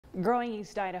Growing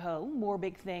East Idaho, more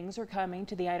big things are coming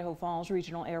to the Idaho Falls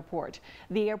Regional Airport.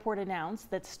 The airport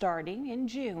announced that starting in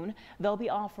June, they'll be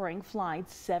offering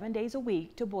flights 7 days a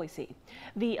week to Boise.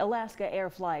 The Alaska Air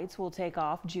flights will take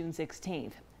off June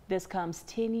 16th. This comes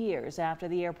 10 years after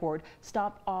the airport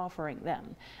stopped offering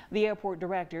them. The airport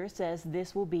director says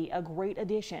this will be a great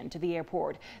addition to the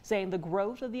airport, saying the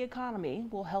growth of the economy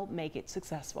will help make it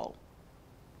successful.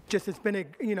 It's been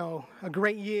a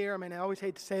great year. I mean, I always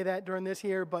hate to say that during this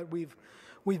year, but we've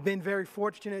been very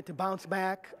fortunate to bounce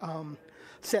back,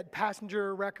 set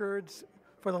passenger records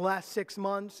for the last 6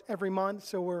 months every month.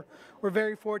 So we're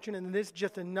very fortunate, and this is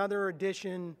just another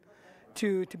addition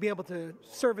to be able to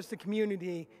service the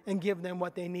community and give them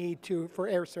what they need for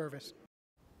air service.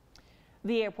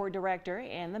 The airport director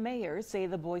and the mayor say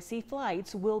the Boise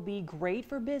flights will be great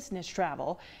for business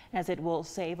travel, as it will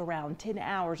save around 10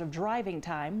 hours of driving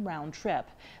time round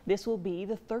trip. This will be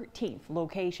the 13th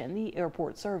location the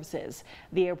airport services.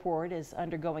 The airport is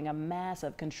undergoing a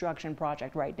massive construction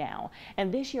project right now,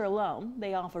 and this year alone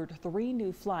they offered 3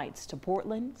 new flights to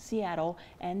Portland, Seattle,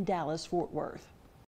 and Dallas-Fort Worth.